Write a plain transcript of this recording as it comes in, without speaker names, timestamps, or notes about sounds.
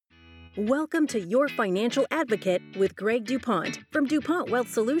Welcome to Your Financial Advocate with Greg DuPont from DuPont Wealth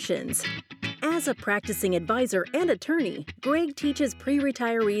Solutions. As a practicing advisor and attorney, Greg teaches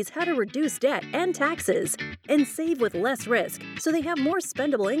pre-retirees how to reduce debt and taxes and save with less risk so they have more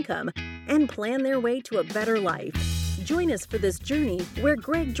spendable income and plan their way to a better life. Join us for this journey where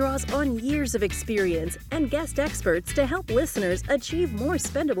Greg draws on years of experience and guest experts to help listeners achieve more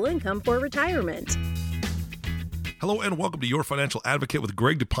spendable income for retirement. Hello and welcome to Your Financial Advocate with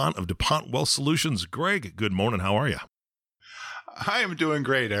Greg DuPont of DuPont Wealth Solutions. Greg, good morning. How are you? I am doing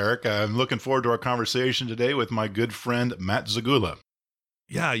great, Eric. I'm looking forward to our conversation today with my good friend, Matt Zagula.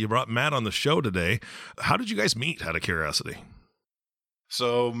 Yeah, you brought Matt on the show today. How did you guys meet, out of curiosity?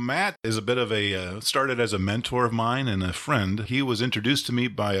 So Matt is a bit of started as a mentor of mine and a friend. He was introduced to me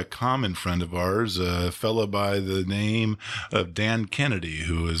by a common friend of ours, a fellow by the name of Dan Kennedy,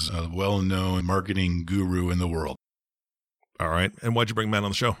 who is a well-known marketing guru in the world. All right. And why'd you bring Matt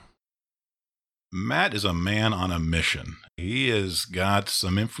on the show? Matt is a man on a mission. He has got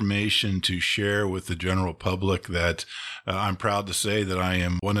some information to share with the general public that I'm proud to say that I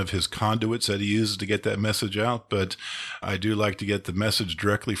am one of his conduits that he uses to get that message out. But I do like to get the message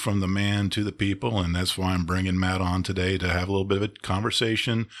directly from the man to the people. And that's why I'm bringing Matt on today to have a little bit of a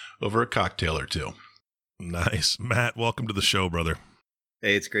conversation over a cocktail or two. Nice. Matt, welcome to the show, brother.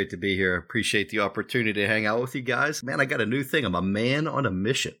 Hey, it's great to be here. Appreciate the opportunity to hang out with you guys. Man, I got a new thing. I'm a man on a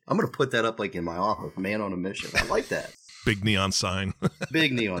mission. I'm going to put that up like in my office, man on a mission. I like that. Big neon sign.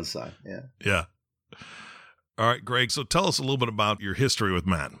 Big neon sign, yeah. Yeah. All right, Greg, so tell us a little bit about your history with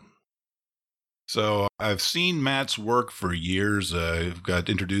Matt. So I've seen Matt's work for years. I've got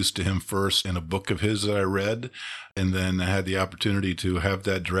introduced to him first in a book of his that I read, and then I had the opportunity to have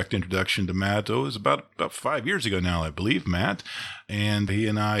that direct introduction to Matt. Oh, it was about 5 years ago now, I believe, Matt. And he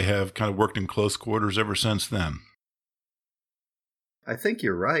and I have kind of worked in close quarters ever since then. I think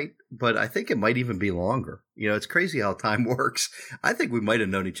you're right, but I think it might even be longer. You know, it's crazy how time works. I think we might have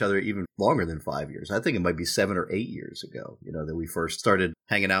known each other even longer than 5 years. I think it might be 7 or 8 years ago, you know, that we first started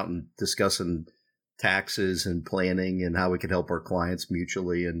hanging out and discussing taxes and planning and how we could help our clients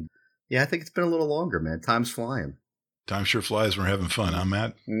mutually. And yeah, I think it's been a little longer, man. Time's flying. Time sure flies when we're having fun, huh,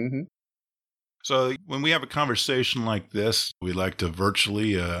 Matt? Mm-hmm. So when we have a conversation like this, we like to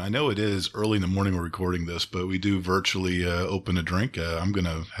virtually, I know it is early in the morning we're recording this, but we do virtually open a drink. I'm going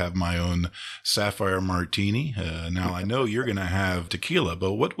to have my own Sapphire Martini. Now, I know you're going to have tequila,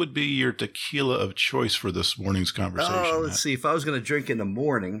 but what would be your tequila of choice for this morning's conversation? Oh, let's see. If I was going to drink in the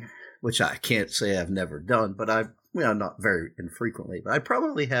morning, which I can't say I've never done, but not very infrequently, but I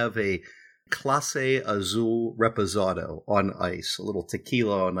probably have a Clase Azul Reposado on ice, a little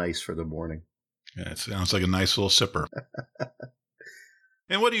tequila on ice for the morning. Yeah, it sounds like a nice little sipper.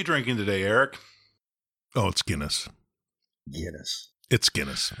 And what are you drinking today, Eric? Oh, it's Guinness. Guinness. It's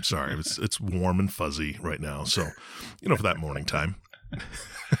Guinness. I'm sorry. It's warm and fuzzy right now. So, you know, for that morning time.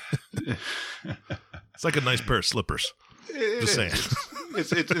 It's like a nice pair of slippers. Just saying.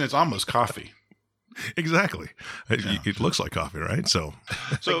 It's almost coffee. Exactly. Yeah. It looks like coffee, right? So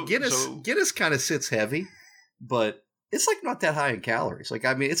Guinness kind of sits heavy, but it's like not that high in calories. Like,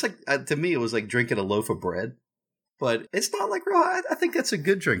 I mean, it's like, to me, it was like drinking a loaf of bread, but it's not like real. I think that's a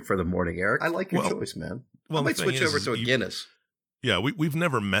good drink for the morning, Eric. I like your choice, man. I might switch over to a Guinness. Yeah, we've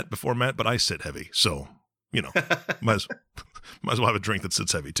never met before, Matt, but I sit heavy. So, you know, might as well have a drink that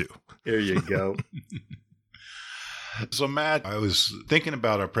sits heavy too. There you go. So, Matt, I was thinking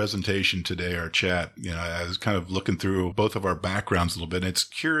about our presentation today, our chat. You know, I was kind of looking through both of our backgrounds a little bit. And it's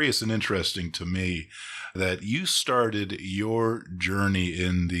curious and interesting to me that you started your journey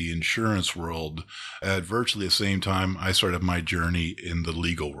in the insurance world at virtually the same time I started my journey in the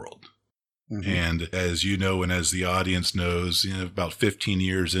legal world. Mm-hmm. And as you know, and as the audience knows, you know, about 15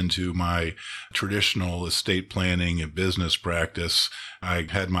 years into my traditional estate planning and business practice, I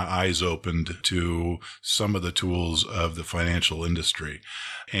had my eyes opened to some of the tools of the financial industry.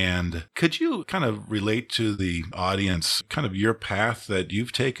 And could you kind of relate to the audience, kind of your path that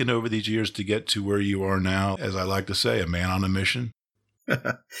you've taken over these years to get to where you are now, as I like to say, a man on a mission?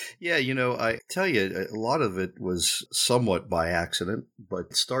 Yeah, you know, I tell you, a lot of it was somewhat by accident,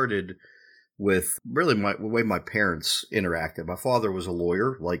 but started with really the way my parents interacted. My father was a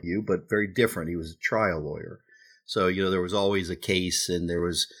lawyer like you, but very different. He was a trial lawyer. So, you know, there was always a case and there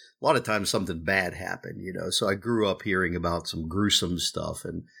was a lot of times something bad happened, you know. So I grew up hearing about some gruesome stuff.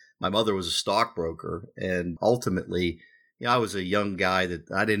 And my mother was a stockbroker. And ultimately, you know, I was a young guy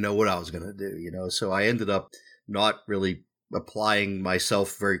that I didn't know what I was going to do, you know. So I ended up not really applying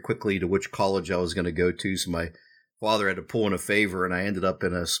myself very quickly to which college I was going to go to. So my father had to pull in a favor, and I ended up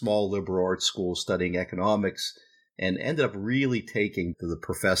in a small liberal arts school studying economics and ended up really taking to the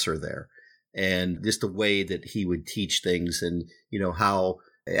professor there, and just the way that he would teach things, and how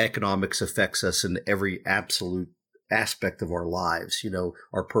economics affects us in every absolute aspect of our lives,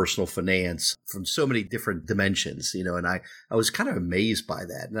 our personal finance from so many different dimensions, and I was kind of amazed by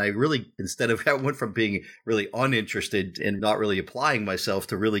that. And I really, I went from being really uninterested and not really applying myself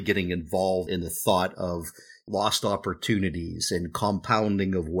to really getting involved in the thought of lost opportunities and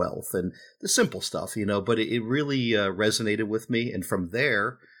compounding of wealth and the simple stuff, but it really resonated with me. And from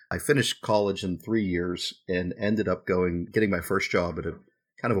there, I finished college in 3 years and ended up getting my first job at a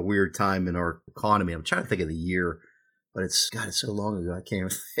kind of a weird time in our economy. I'm trying to think of the year, but it's so long ago. I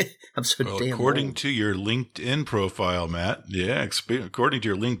can't. I'm so damn according old. to your LinkedIn profile, Matt. Yeah, according to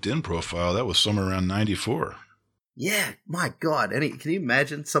your LinkedIn profile, that was somewhere around 94. Yeah, my God. Can you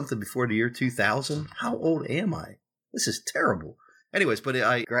imagine something before the year 2000? How old am I? This is terrible. Anyways, but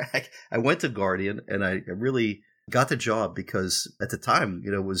I went to Guardian, and I really got the job because at the time,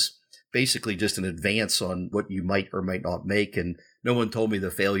 it was basically just an advance on what you might or might not make. And no one told me the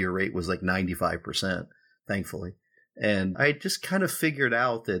failure rate was like 95%, thankfully. And I just kind of figured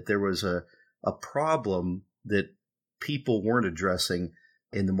out that there was a problem that people weren't addressing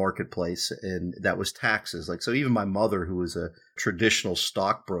in the marketplace, and that was taxes. So even my mother, who was a traditional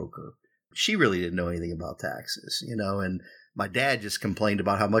stockbroker, she really didn't know anything about taxes, and my dad just complained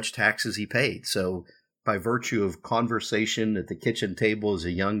about how much taxes he paid. So by virtue of conversation at the kitchen table as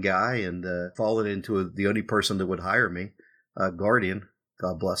a young guy and fallen into the only person that would hire me, Guardian,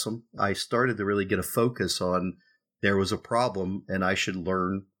 God bless him, I started to really get a focus on there was a problem and I should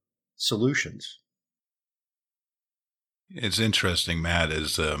learn solutions. It's interesting, Matt,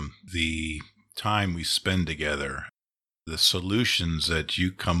 is the time we spend together, the solutions that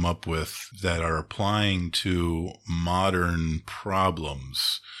you come up with that are applying to modern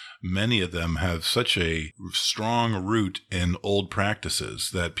problems. Many of them have such a strong root in old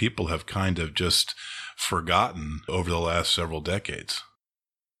practices that people have kind of just forgotten over the last several decades.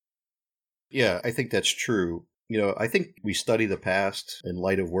 Yeah, I think that's true. I think we study the past in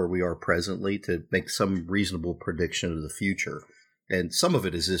light of where we are presently to make some reasonable prediction of the future. And some of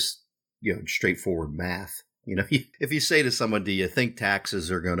it is just, straightforward math. If you say to someone, do you think taxes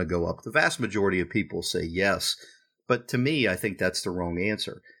are going to go up? The vast majority of people say yes. But to me, I think that's the wrong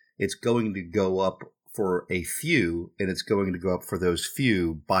answer. It's going to go up for a few, and it's going to go up for those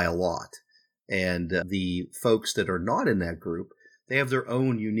few by a lot. And the folks that are not in that group, they have their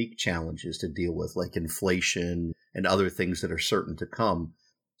own unique challenges to deal with, like inflation and other things that are certain to come.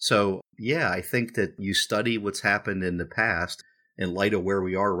 So, yeah, I think that you study what's happened in the past in light of where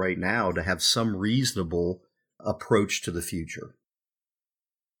we are right now to have some reasonable approach to the future.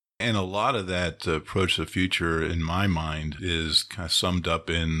 And a lot of that approach to the future, in my mind, is kind of summed up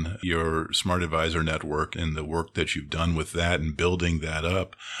in your Smart Advisor Network and the work that you've done with that and building that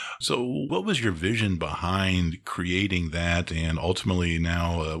up. So what was your vision behind creating that and ultimately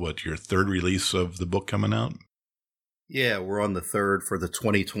now, your third release of the book coming out? Yeah, we're on the third for the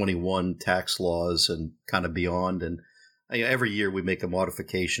 2021 tax laws and kind of beyond. And every year we make a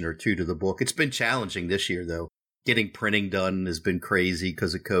modification or two to the book. It's been challenging this year, though. Getting printing done has been crazy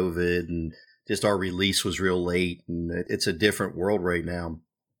because of COVID, and just our release was real late, and it's a different world right now.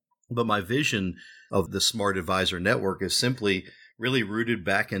 But my vision of the Smart Advisor Network is simply really rooted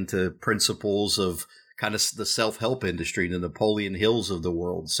back into principles of kind of the self-help industry, the Napoleon Hills of the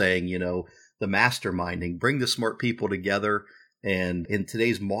world, saying, the masterminding, bring the smart people together. And in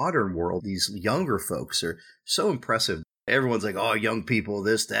today's modern world, these younger folks are so impressive. Everyone's like, oh, young people,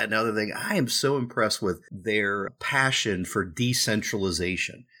 this, that, and other thing. I am so impressed with their passion for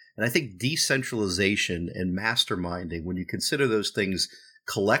decentralization. And I think decentralization and masterminding, when you consider those things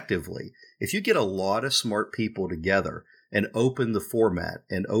collectively, if you get a lot of smart people together and open the format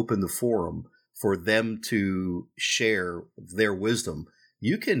and open the forum for them to share their wisdom,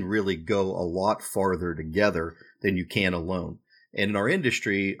 you can really go a lot farther together than you can alone. And in our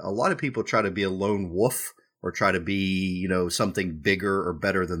industry, a lot of people try to be a lone wolf or try to be, something bigger or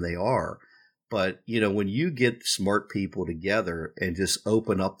better than they are. But, when you get smart people together and just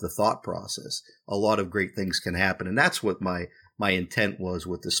open up the thought process, a lot of great things can happen. And that's what my intent was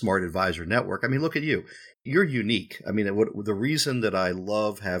with the Smart Advisor Network. I mean, look at you. You're unique. I mean, the reason that I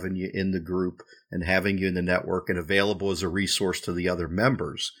love having you in the group and having you in the network and available as a resource to the other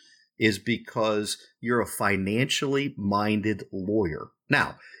members is because you're a financially minded lawyer.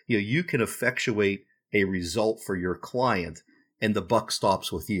 Now, you can effectuate a result for your client and the buck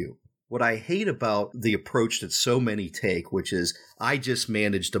stops with you. What I hate about the approach that so many take, which is I just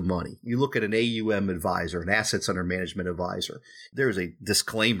manage the money. You look at an AUM advisor, an assets under management advisor, there's a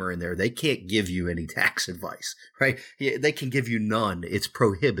disclaimer in there. They can't give you any tax advice, right? They can give you none. It's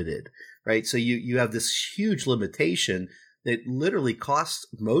prohibited, right? So you have this huge limitation that literally costs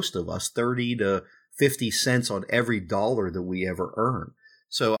most of us 30 to 50 cents on every dollar that we ever earn.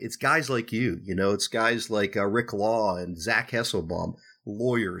 So it's guys like you, it's guys like Rick Law and Zach Hesselbaum,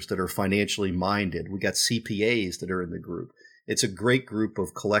 lawyers that are financially minded. We got CPAs that are in the group. It's a great group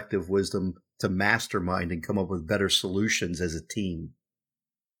of collective wisdom to mastermind and come up with better solutions as a team.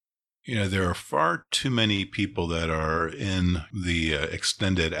 There are far too many people that are in the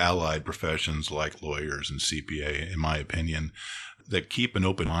extended allied professions like lawyers and CPA, in my opinion, that keep an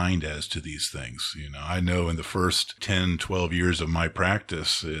open mind as to these things. I know in the first 10, 12 years of my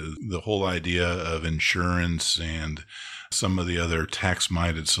practice, the whole idea of insurance and some of the other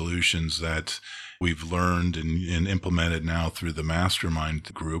tax-minded solutions that we've learned and implemented now through the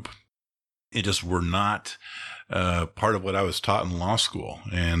mastermind group, it just were not part of what I was taught in law school.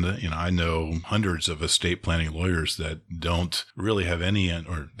 And, I know hundreds of estate planning lawyers that don't really have any,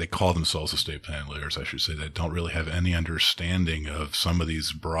 or they call themselves estate planning lawyers, I should say, that don't really have any understanding of some of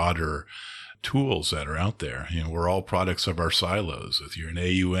these broader tools that are out there. We're all products of our silos. If you're an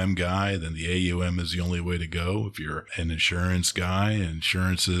AUM guy, then the AUM is the only way to go. If you're an insurance guy,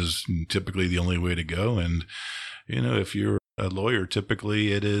 insurance is typically the only way to go. And, if you're a lawyer,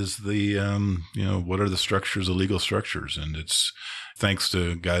 typically it is the, what are the structures, the legal structures? And it's thanks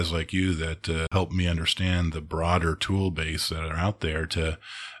to guys like you that help me understand the broader tool base that are out there to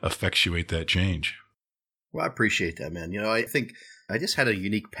effectuate that change. Well, I appreciate that, man. I think I just had a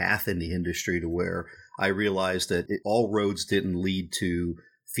unique path in the industry to where I realized that all roads didn't lead to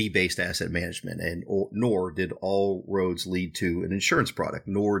fee-based asset management, and nor did all roads lead to an insurance product,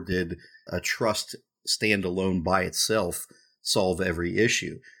 nor did a trust stand alone by itself solve every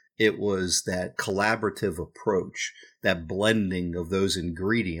issue. It was that collaborative approach, that blending of those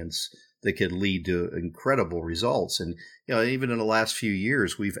ingredients that could lead to incredible results. And even in the last few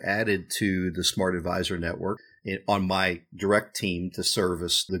years, we've added to the Smart Advisor Network on my direct team to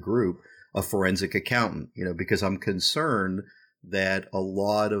service the group, a forensic accountant, because I'm concerned that a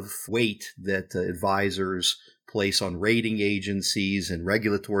lot of weight that advisors place on rating agencies and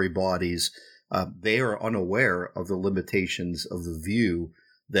regulatory bodies, they are unaware of the limitations of the view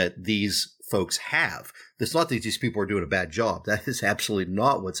that these folks have. It's not that these people are doing a bad job. That is absolutely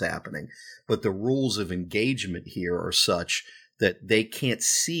not what's happening. But the rules of engagement here are such that they can't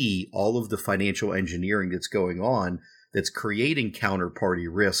see all of the financial engineering that's going on, that's creating counterparty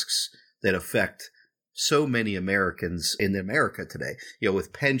risks that affect so many Americans in America today,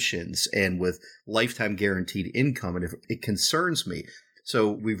 with pensions and with lifetime guaranteed income. And it concerns me.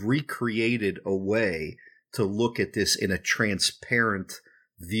 So we've recreated a way to look at this in a transparent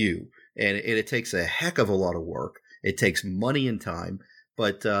view. And it takes a heck of a lot of work. It takes money and time.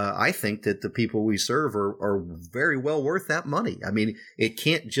 But I think that the people we serve are very well worth that money. I mean, it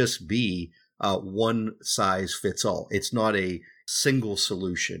can't just be one size fits all. It's not a single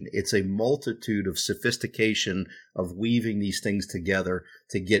solution. It's a multitude of sophistication of weaving these things together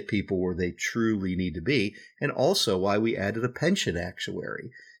to get people where they truly need to be. And also why we added a pension actuary.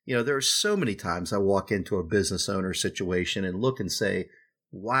 There are so many times I walk into a business owner situation and look and say,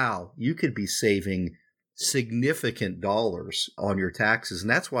 wow, you could be saving significant dollars on your taxes. And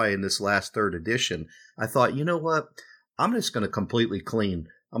that's why in this last third edition, I thought, you know what? I'm just going to completely clean.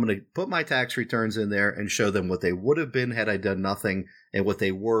 I'm going to put my tax returns in there and show them what they would have been had I done nothing and what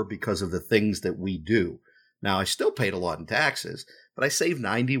they were because of the things that we do. Now, I still paid a lot in taxes, but I saved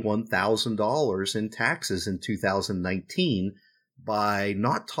 $91,000 in taxes in 2019 by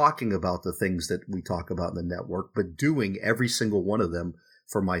not talking about the things that we talk about in the network, but doing every single one of them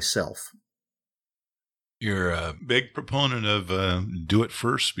for myself. You're a big proponent of do it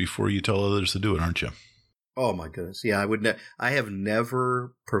first before you tell others to do it, aren't you? Oh my goodness. Yeah, I have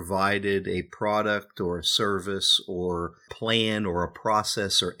never provided a product or a service or plan or a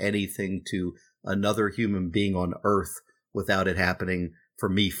process or anything to another human being on earth without it happening for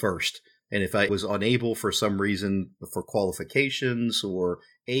me first. And if I was unable for some reason for qualifications or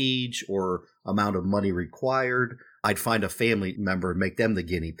age or amount of money required, I'd find a family member and make them the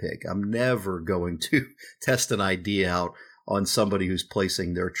guinea pig. I'm never going to test an idea out on somebody who's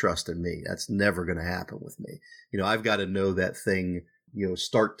placing their trust in me. That's never going to happen with me. I've got to know that thing,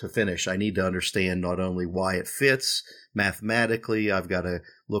 start to finish. I need to understand not only why it fits mathematically. I've got to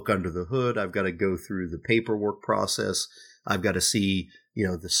look under the hood. I've got to go through the paperwork process. I've got to see,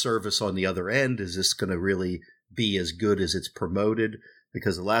 the service on the other end. Is this going to really be as good as it's promoted?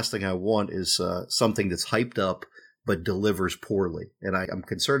 because the last thing I want is something that's hyped up but delivers poorly. And I'm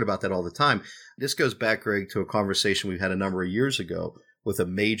concerned about that all the time. This goes back, Greg, to a conversation we had a number of years ago with a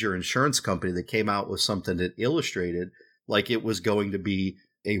major insurance company that came out with something that illustrated like it was going to be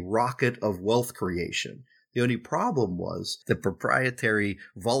a rocket of wealth creation. The only problem was the proprietary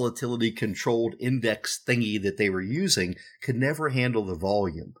volatility controlled index thingy that they were using could never handle the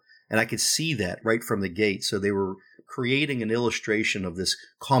volume. And I could see that right from the gate. So they were creating an illustration of this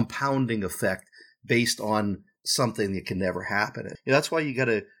compounding effect based on something that can never happen. That's why you got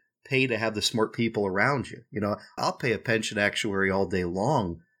to pay to have the smart people around you. I'll pay a pension actuary all day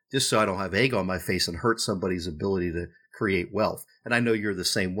long just so I don't have egg on my face and hurt somebody's ability to create wealth. And I know you're the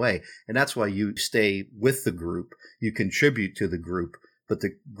same way. And that's why you stay with the group. You contribute to the group, but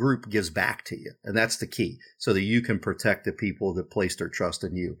the group gives back to you. And that's the key, so that you can protect the people that place their trust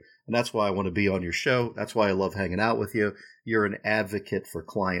in you. And that's why I want to be on your show. That's why I love hanging out with you. You're an advocate for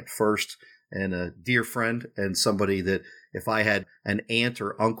client first, and a dear friend, and somebody that if I had an aunt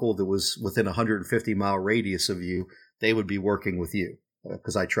or uncle that was within a 150-mile radius of you, they would be working with you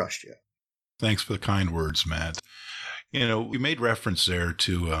because I trust you. Thanks for the kind words, Matt. We made reference there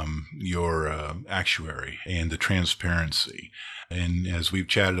to your actuary and the transparency. And as we've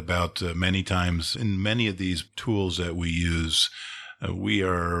chatted about many times, in many of these tools that we use, we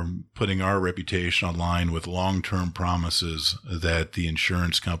are putting our reputation on line with long-term promises that the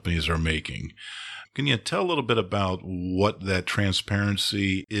insurance companies are making. Can you tell a little bit about what that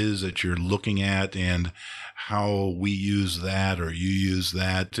transparency is that you're looking at and how we use that, or you use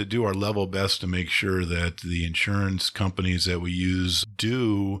that, to do our level best to make sure that the insurance companies that we use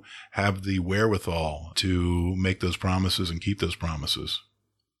do have the wherewithal to make those promises and keep those promises?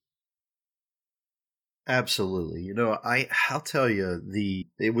 Absolutely. I'll tell you,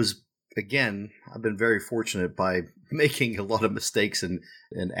 it was, again, I've been very fortunate by making a lot of mistakes and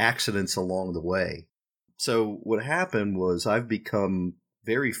accidents along the way. So what happened was I've become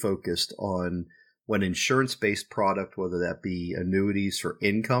very focused on when insurance-based product, whether that be annuities for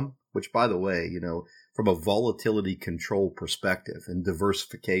income, which, by the way, from a volatility control perspective and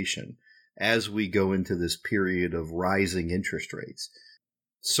diversification, as we go into this period of rising interest rates,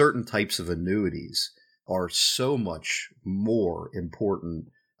 certain types of annuities are so much more important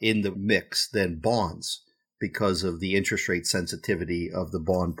in the mix than bonds because of the interest rate sensitivity of the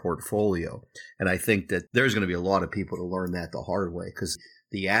bond portfolio. And I think that there's going to be a lot of people to learn that the hard way, because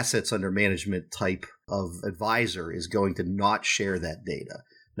the assets under management type of advisor is going to not share that data.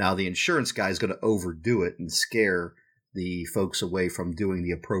 Now, the insurance guy is going to overdo it and scare the folks away from doing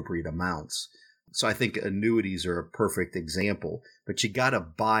the appropriate amounts. So I think annuities are a perfect example, but you got to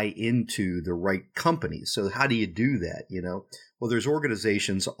buy into the right companies. So how do you do that? Well, there's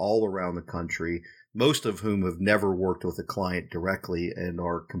organizations all around the country, most of whom have never worked with a client directly and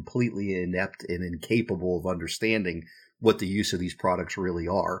are completely inept and incapable of understanding what the use of these products really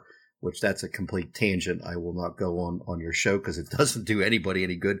are, which that's a complete tangent. I will not go on your show because it doesn't do anybody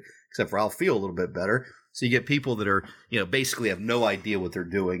any good, except for I'll feel a little bit better. So you get people that are, basically have no idea what they're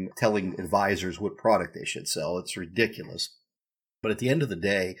doing, telling advisors what product they should sell. It's ridiculous. But at the end of the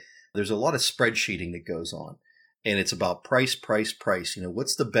day, there's a lot of spreadsheeting that goes on, and it's about price, price, price.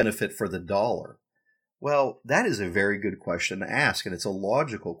 What's the benefit for the dollar? Well, that is a very good question to ask, and it's a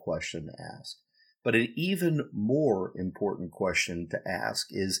logical question to ask. But an even more important question to ask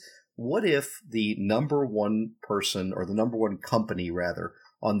is, what if the number one person, or the number one company rather,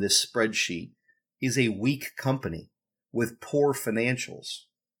 on this spreadsheet is a weak company with poor financials?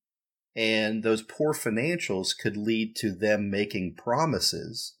 And those poor financials could lead to them making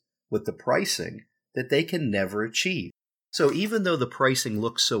promises with the pricing that they can never achieve. So even though the pricing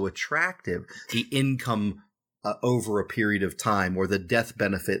looks so attractive, the income over a period of time, or the death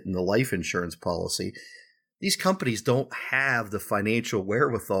benefit in the life insurance policy, these companies don't have the financial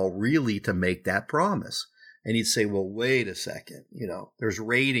wherewithal really to make that promise. And you'd say, well, wait a second, there's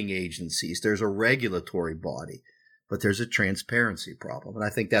rating agencies, there's a regulatory body, but there's a transparency problem. And I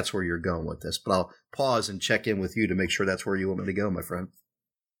think that's where you're going with this. But I'll pause and check in with you to make sure that's where you want me to go, my friend.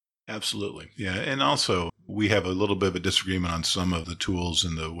 Absolutely. Yeah. And also, we have a little bit of a disagreement on some of the tools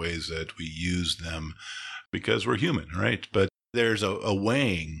and the ways that we use them, because we're human, right? But there's a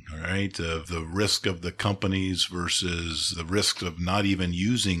weighing, right, of the risk of the companies versus the risk of not even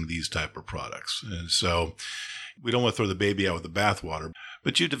using these type of products. And so we don't want to throw the baby out with the bathwater,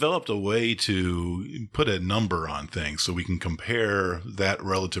 but you developed a way to put a number on things so we can compare that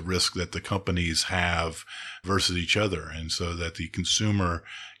relative risk that the companies have versus each other. And so that the consumer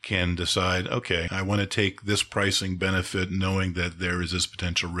can decide, okay, I want to take this pricing benefit knowing that there is this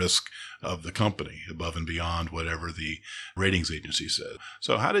potential risk of the company above and beyond whatever the ratings agency said.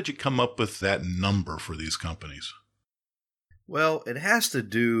 So how did you come up with that number for these companies? Well, it has to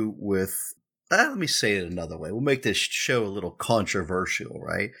do with, let me say it another way. We'll make this show a little controversial,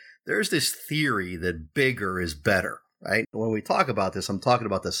 right? There's this theory that bigger is better, right? When we talk about this, I'm talking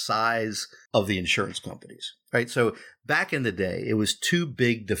about the size of the insurance companies, right? So back in the day, it was too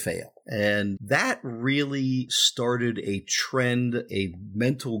big to fail. And that really started a trend, a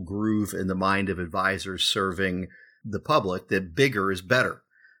mental groove in the mind of advisors serving the public that bigger is better.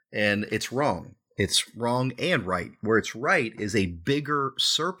 And it's wrong. It's wrong and right. Where it's right is a bigger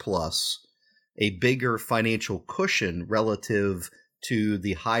surplus, a bigger financial cushion relative to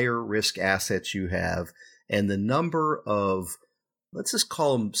the higher risk assets you have and the number of, let's just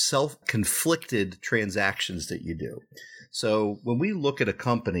call them self-conflicted transactions that you do. So when we look at a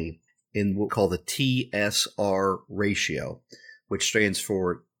company in what we call the TSR ratio, which stands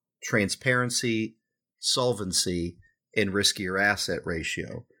for transparency, solvency, and riskier asset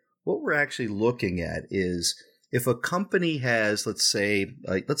ratio, what we're actually looking at is if a company has, let's say,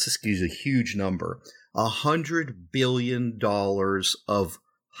 let's just use a huge number, $100 billion of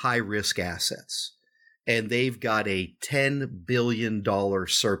high-risk assets, and they've got a $10 billion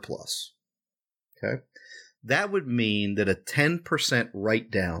surplus, okay? That would mean that a 10%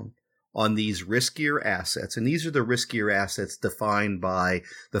 write-down on these riskier assets, and these are the riskier assets defined by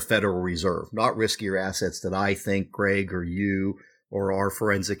the Federal Reserve, not riskier assets that I think Greg or you or our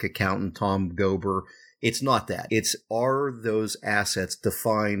forensic accountant, Tom Gober. It's not that. It's are those assets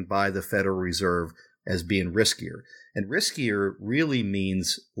defined by the Federal Reserve as being riskier? And riskier really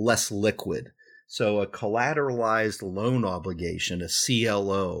means less liquid. So a collateralized loan obligation, a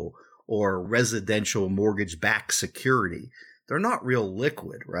CLO, or residential mortgage-backed security, they're not real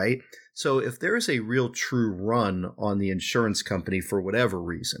liquid, right? So if there's a real true run on the insurance company for whatever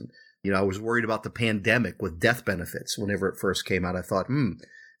reason, I was worried about the pandemic with death benefits. Whenever it first came out, I thought,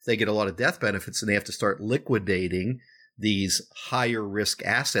 if they get a lot of death benefits and they have to start liquidating these higher risk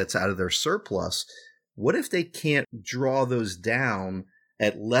assets out of their surplus, what if they can't draw those down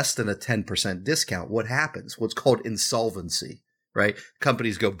at less than a 10% discount? What happens? What's called insolvency, right?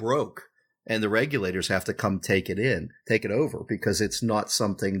 Companies go broke and the regulators have to come take it over because it's not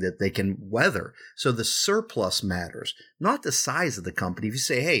something that they can weather. So the surplus matters, not the size of the company. If you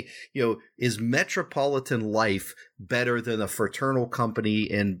say, hey, is Metropolitan Life better than a fraternal company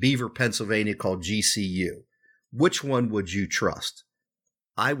in Beaver, Pennsylvania called GCU? Which one would you trust?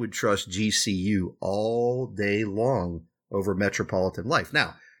 I would trust GCU all day long over Metropolitan Life.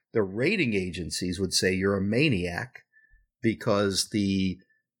 Now, the rating agencies would say you're a maniac because the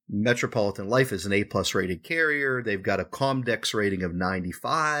Metropolitan Life is an A-plus rated carrier. They've got a Comdex rating of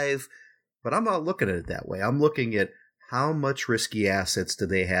 95. But I'm not looking at it that way. I'm looking at how much risky assets do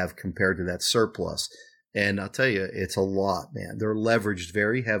they have compared to that surplus. And I'll tell you, it's a lot, man. They're leveraged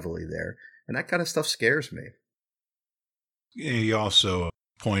very heavily there. And that kind of stuff scares me. You also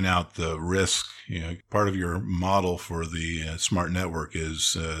point out the risk. Part of your model for the smart network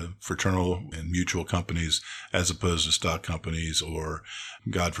is fraternal and mutual companies as opposed to stock companies or,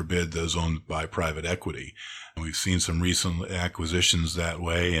 God forbid, those owned by private equity. And we've seen some recent acquisitions that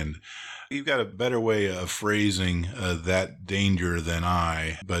way, and you've got a better way of phrasing that danger than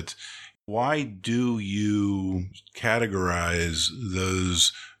I. But why do you categorize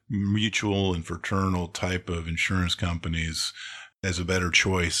those mutual and fraternal type of insurance companies as a better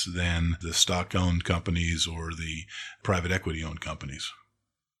choice than the stock-owned companies or the private equity-owned companies?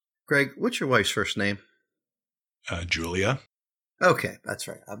 Greg, what's your wife's first name? Julia. Okay, that's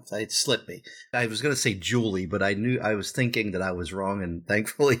right. It slipped me. I was going to say Julie, but I was thinking that I was wrong, and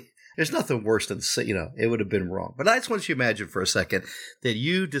thankfully there's nothing worse than, it would have been wrong. But I just want you to imagine for a second that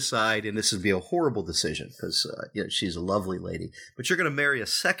you decide, and this would be a horrible decision because she's a lovely lady, but you're going to marry a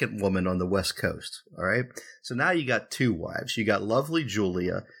second woman on the West Coast, all right? So now you got two wives. You got lovely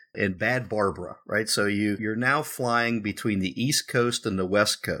Julia and bad Barbara, right? So you're now flying between the East Coast and the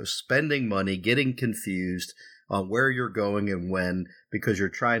West Coast, spending money, getting confused on where you're going and when because you're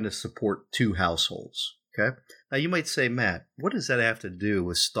trying to support two households. Okay. Now you might say, Matt, what does that have to do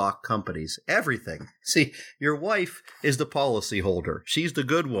with stock companies? Everything. See, your wife is the policy holder. She's the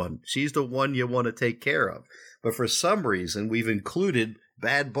good one. She's the one you want to take care of. But for some reason, we've included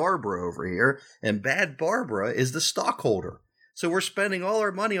Bad Barbara over here, and Bad Barbara is the stockholder. So we're spending all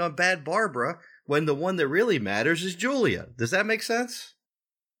our money on Bad Barbara when the one that really matters is Julia. Does that make sense?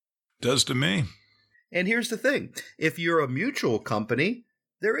 Does to me. And here's the thing. If you're a mutual company,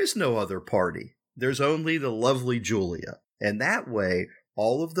 there is no other party. There's only the lovely Julia. And that way,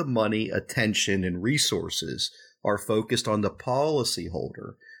 all of the money, attention, and resources are focused on the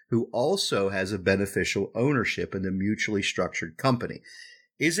policyholder, who also has a beneficial ownership in the mutually structured company.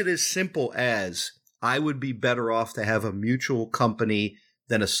 Is it as simple as I would be better off to have a mutual company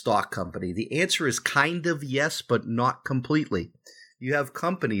than a stock company? The answer is kind of yes, but not completely. You have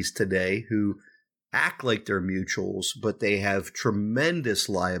companies today who act like they're mutuals, but they have tremendous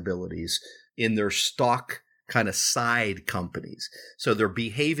liabilities in their stock kind of side companies. So they're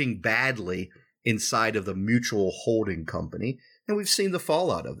behaving badly inside of the mutual holding company. And we've seen the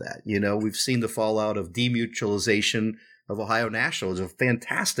fallout of that. We've seen the fallout of demutualization of Ohio National. It's a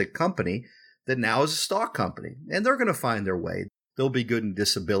fantastic company that now is a stock company. And they're going to find their way. They'll be good in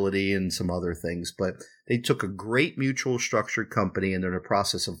disability and some other things. But they took a great mutual structured company and they're in the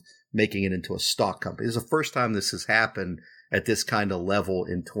process of making it into a stock company. This is the first time this has happened at this kind of level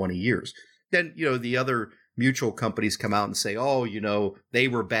in 20 years. Then, the other mutual companies come out and say, oh, they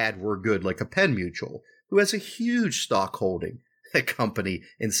were bad, we're good, like a Penn Mutual, who has a huge stock holding company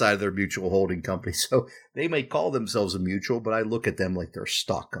inside of their mutual holding company. So they may call themselves a mutual, but I look at them like they're a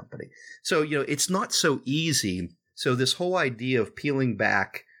stock company. So, it's not so easy. So this whole idea of peeling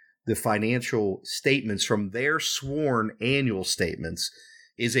back the financial statements from their sworn annual statements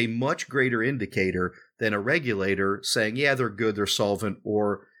is a much greater indicator than a regulator saying, yeah, they're good, they're solvent,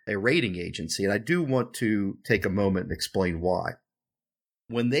 or a rating agency. And I do want to take a moment and explain why.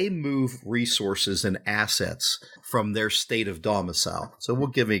 When they move resources and assets from their state of domicile, so we'll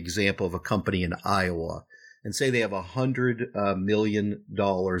give an example of a company in Iowa, and say they have $100 million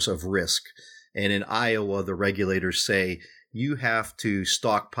of risk. And in Iowa, the regulators say you have to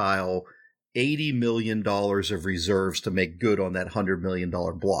stockpile $80 million of reserves to make good on that $100 million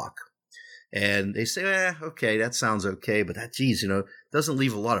block. And they say, okay, that sounds okay, but that, doesn't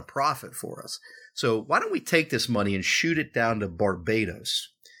leave a lot of profit for us. So why don't we take this money and shoot it down to Barbados,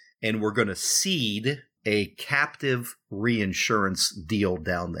 and we're going to seed a captive reinsurance deal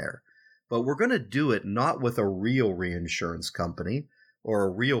down there. But we're going to do it not with a real reinsurance company or a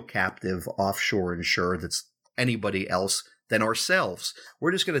real captive offshore insurer that's anybody else than ourselves.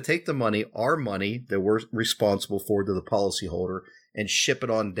 We're just going to take the money, our money that we're responsible for to the policyholder, and ship it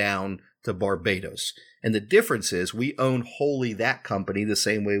on down to Barbados. And the difference is we own wholly that company the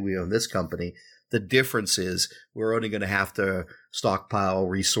same way we own this company. The difference is we're only going to have to stockpile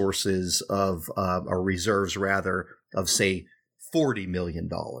resources of, or reserves rather, of say $40 million.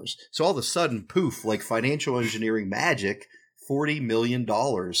 So all of a sudden, poof, like financial engineering magic, $40 million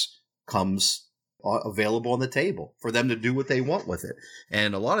comes available on the table for them to do what they want with it.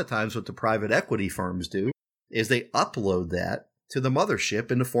 And a lot of times what the private equity firms do is they upload that to the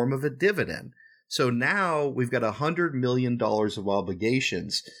mothership in the form of a dividend. So now we've got $100 million of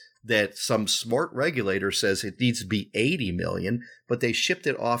obligations that some smart regulator says it needs to be $80 million, but they shipped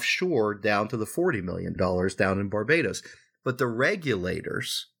it offshore down to the $40 million down in Barbados. But the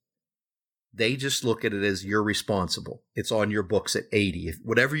regulators, they just look at it as you're responsible. It's on your books at 80. If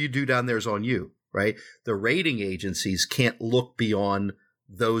whatever you do down there is on you, right? The rating agencies can't look beyond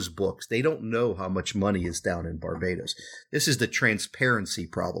those books. They don't know how much money is down in Barbados. This is the transparency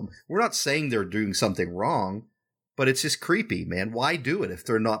problem. We're not saying they're doing something wrong, but it's just creepy, man. Why do it if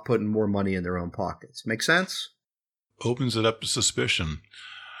they're not putting more money in their own pockets? Make sense? Opens it up to suspicion.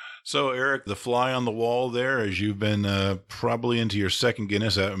 So, Eric, the fly on the wall there, as you've been probably into your second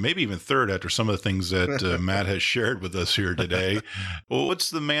Guinness, maybe even third after some of the things that Matt has shared with us here today. Well,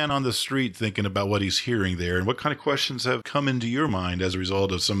 what's the man on the street thinking about what he's hearing there? And what kind of questions have come into your mind as a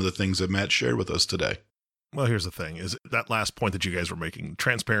result of some of the things that Matt shared with us today? Well, here's the thing, is that last point that you guys were making.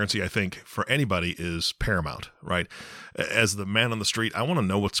 Transparency, I think, for anybody is paramount, right? As the man on the street, I want to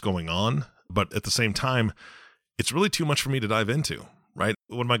know what's going on, but at the same time, it's really too much for me to dive into. Right?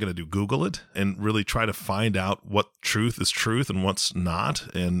 What am I going to do? Google it and really try to find out what truth is truth and what's not.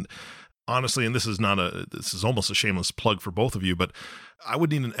 And honestly, and this is almost a shameless plug for both of you, but I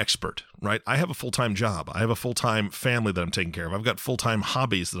would need an expert, right? I have a full-time job. I have a full-time family that I'm taking care of. I've got full-time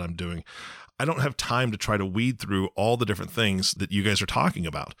hobbies that I'm doing. I don't have time to try to weed through all the different things that you guys are talking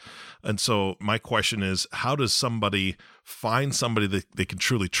about. And so my question is, how does somebody find somebody that they can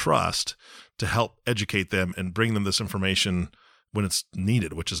truly trust to help educate them and bring them this information when it's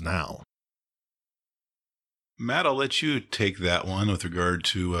needed, which is now? Matt, I'll let you take that one with regard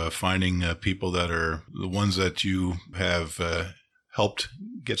to finding people that are the ones that you have helped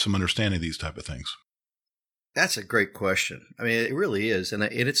get some understanding of these type of things. That's a great question. I mean, it really is. And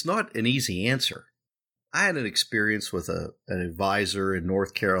it's not an easy answer. I had an experience with an advisor in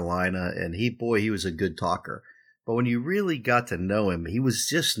North Carolina, and he was a good talker. But when you really got to know him, he was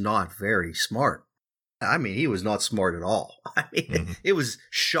just not very smart. I mean, he was not smart at all. I mean, It was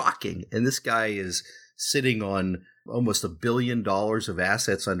shocking. And this guy is sitting on almost $1 billion of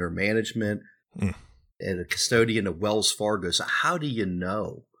assets under management and a custodian of Wells Fargo. So how do you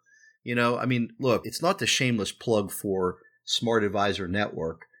know? I mean, look, it's not the shameless plug for Smart Advisor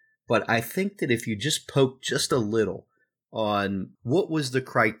Network, but I think that if you just poke just a little on what was the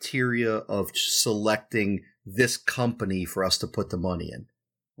criteria of selecting this company for us to put the money in,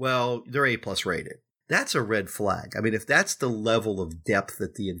 well, they're A+ rated. That's a red flag. I mean, if that's the level of depth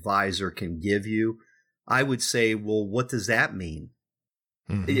that the advisor can give you, I would say, well, what does that mean?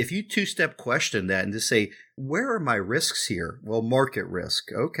 If you two-step question that and just say, where are my risks here? Well, market risk.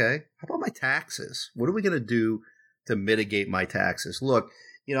 Okay. How about my taxes? What are we going to do to mitigate my taxes? Look,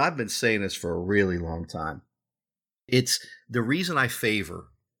 I've been saying this for a really long time. It's the reason I favor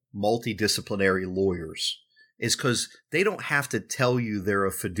multidisciplinary lawyers is because they don't have to tell you they're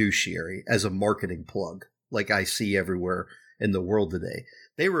a fiduciary as a marketing plug like I see everywhere in the world today.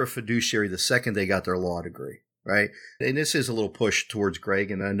 They were a fiduciary the second they got their law degree, right? And this is a little push towards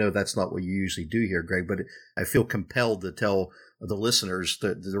Greg, and I know that's not what you usually do here, Greg, but I feel compelled to tell the listeners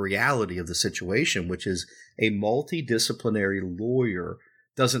the reality of the situation, which is a multidisciplinary lawyer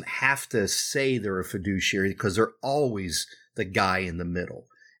doesn't have to say they're a fiduciary because they're always the guy in the middle.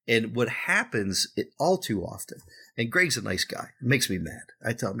 And what happens all too often, and Greg's a nice guy, it makes me mad.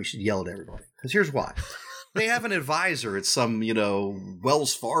 I tell him he should yell at everybody because here's why. They have an advisor at some,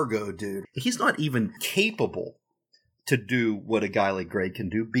 Wells Fargo dude. He's not even capable to do what a guy like Greg can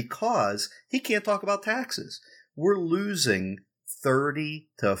do because he can't talk about taxes. We're losing 30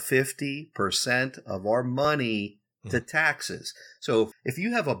 to 50% of our money to taxes. So if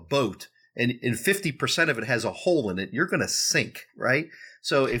you have a boat and 50% of it has a hole in it, you're going to sink, right?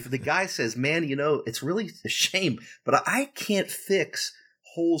 So if the guy says, man, it's really a shame, but I can't fix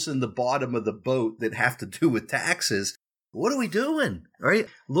holes in the bottom of the boat that have to do with taxes, what are we doing, right?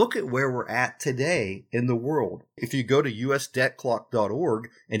 Look at where we're at today in the world. If you go to usdebtclock.org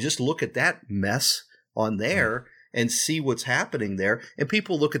and just look at that mess on there and see what's happening there, and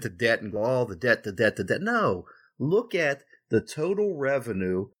people look at the debt and go, oh, the debt. No, look at the total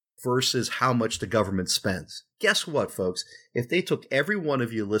revenue versus how much the government spends. Guess what, folks? If they took every one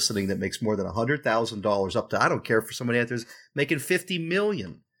of you listening that makes more than $100,000 up to, I don't care for somebody out there's making $50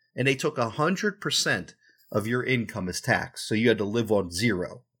 million, and they took 100% of your income as tax, so you had to live on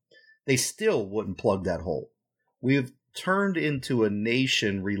zero, they still wouldn't plug that hole. We've turned into a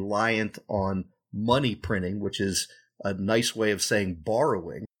nation reliant on money printing, which is a nice way of saying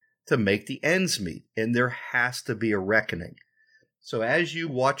borrowing, to make the ends meet, and there has to be a reckoning. So as you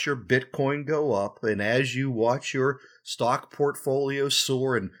watch your Bitcoin go up and as you watch your stock portfolio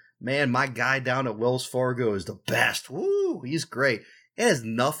soar, and man, my guy down at Wells Fargo is the best. Woo, he's great. It has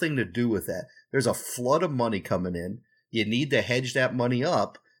nothing to do with that. There's a flood of money coming in. You need to hedge that money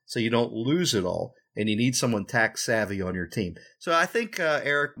up so you don't lose it all. And you need someone tax savvy on your team. So I think,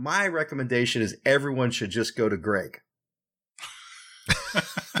 Eric, my recommendation is everyone should just go to Greg.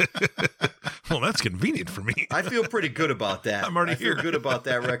 Well, that's convenient for me. I feel pretty good about that. I'm already here. I feel good about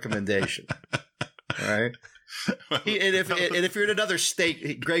that recommendation. All right. And if you're in another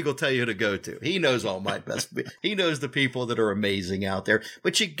state, Greg will tell you who to go to. He knows all my best. He knows the people that are amazing out there.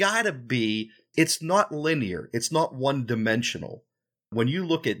 But you got to be, it's not linear. It's not one dimensional. When you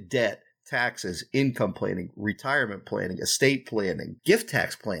look at debt, taxes, income planning, retirement planning, estate planning, gift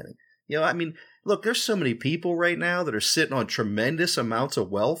tax planning, look, there's so many people right now that are sitting on tremendous amounts of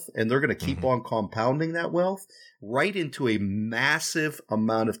wealth, and they're going to keep on compounding that wealth right into a massive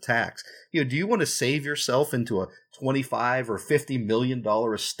amount of tax. Do you want to save yourself into a $25 or $50 million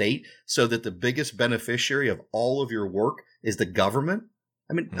estate so that the biggest beneficiary of all of your work is the government?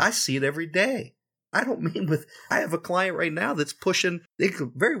 I see it every day. I have a client right now that's pushing, they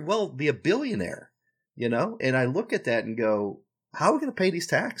could very well be a billionaire, and I look at that and go, how are we going to pay these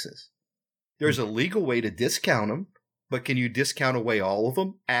taxes? There's a legal way to discount them, but can you discount away all of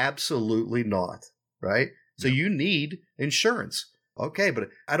them? Absolutely not, right? So you need insurance. Okay, but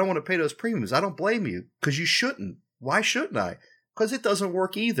I don't want to pay those premiums. I don't blame you because you shouldn't. Why shouldn't I? Because it doesn't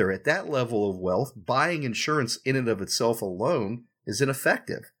work either. At that level of wealth, buying insurance in and of itself alone is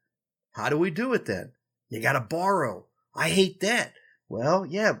ineffective. How do we do it then? You got to borrow. I hate debt. Well,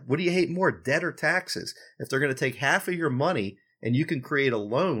 yeah, what do you hate more, debt or taxes? If they're going to take half of your money and you can create a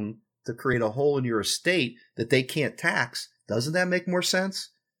loan to create a hole in your estate that they can't tax, doesn't that make more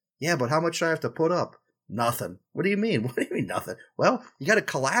sense? Yeah, but how much do I have to put up? Nothing. What do you mean? What do you mean nothing? Well, you got to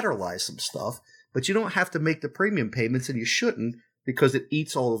collateralize some stuff, but you don't have to make the premium payments, and you shouldn't, because it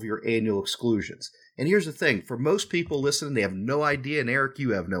eats all of your annual exclusions. And here's the thing. For most people listening, they have no idea, and Eric,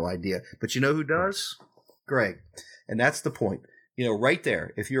 you have no idea. But you know who does? Greg. And that's the point. Right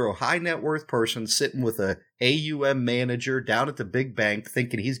there, if you're a high net worth person sitting with a AUM manager down at the big bank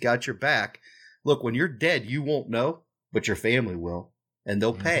thinking he's got your back, look, when you're dead, you won't know, but your family will, and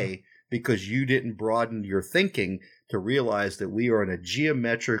they'll pay because you didn't broaden your thinking to realize that we are in a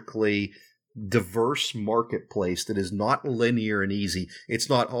geometrically diverse marketplace that is not linear and easy. It's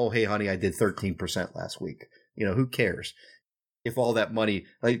not, oh, hey, honey, I did 13% last week. Who cares? If all that money,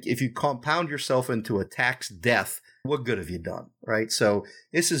 like if you compound yourself into a tax death, what good have you done, right? So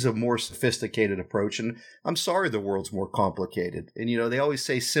this is a more sophisticated approach, and I'm sorry the world's more complicated. And, they always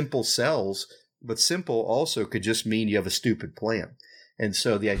say simple sells, but simple also could just mean you have a stupid plan. And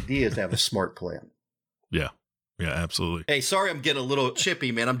so the idea is to have a smart plan. Yeah. Yeah, absolutely. Hey, sorry I'm getting a little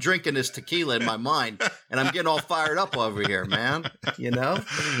chippy, man. I'm drinking this tequila in my mind, and I'm getting all fired up over here, man.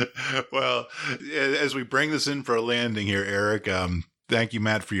 Well, as we bring this in for a landing here, Eric, thank you,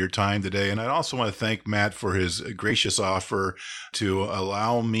 Matt, for your time today. And I also want to thank Matt for his gracious offer to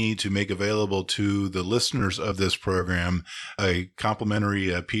allow me to make available to the listeners of this program a complimentary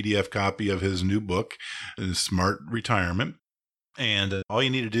PDF copy of his new book, Smart Retirement. And all you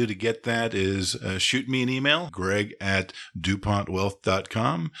need to do to get that is shoot me an email,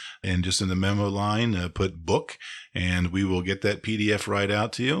 greg@dupontwealth.com, and just in the memo line, put book, and we will get that PDF right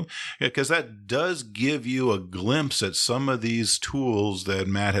out to you, because that does give you a glimpse at some of these tools that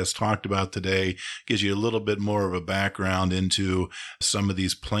Matt has talked about today. Gives you a little bit more of a background into some of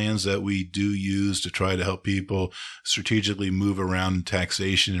these plans that we do use to try to help people strategically move around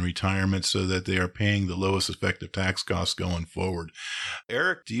taxation and retirement so that they are paying the lowest effective tax costs going forward.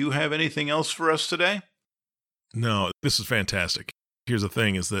 Eric, do you have anything else for us today? No, this is fantastic. Here's the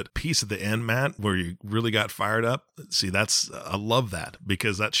thing is that piece at the end, Matt, where you really got fired up. See, I love that,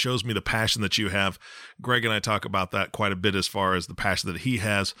 because that shows me the passion that you have. Greg and I talk about that quite a bit as far as the passion that he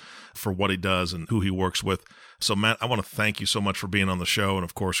has for what he does and who he works with. So, Matt, I want to thank you so much for being on the show. And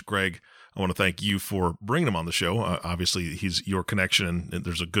of course, Greg, I want to thank you for bringing him on the show. Obviously, he's your connection, and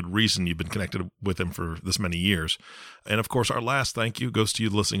there's a good reason you've been connected with him for this many years. And of course, our last thank you goes to you,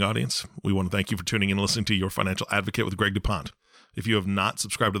 the listening audience. We want to thank you for tuning in and listening to Your Financial Advocate with Greg DuPont. If you have not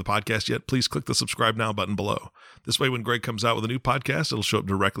subscribed to the podcast yet, please click the subscribe now button below. This way, when Greg comes out with a new podcast, it'll show up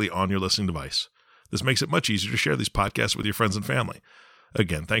directly on your listening device. This makes it much easier to share these podcasts with your friends and family.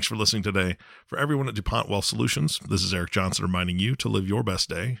 Again, thanks for listening today. For everyone at DuPont Wealth Solutions, this is Eric Johnson reminding you to live your best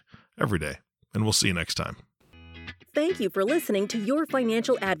day every day. And we'll see you next time. Thank you for listening to Your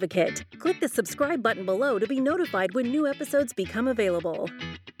Financial Advocate. Click the subscribe button below to be notified when new episodes become available.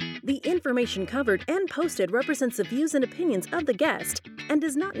 The information covered and posted represents the views and opinions of the guest and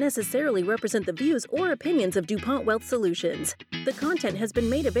does not necessarily represent the views or opinions of DuPont Wealth Solutions. The content has been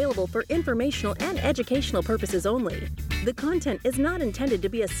made available for informational and educational purposes only. The content is not intended to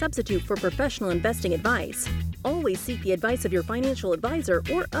be a substitute for professional investing advice. Always seek the advice of your financial advisor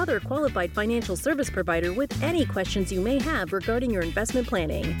or other qualified financial service provider with any questions you may have regarding your investment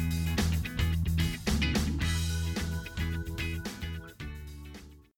planning.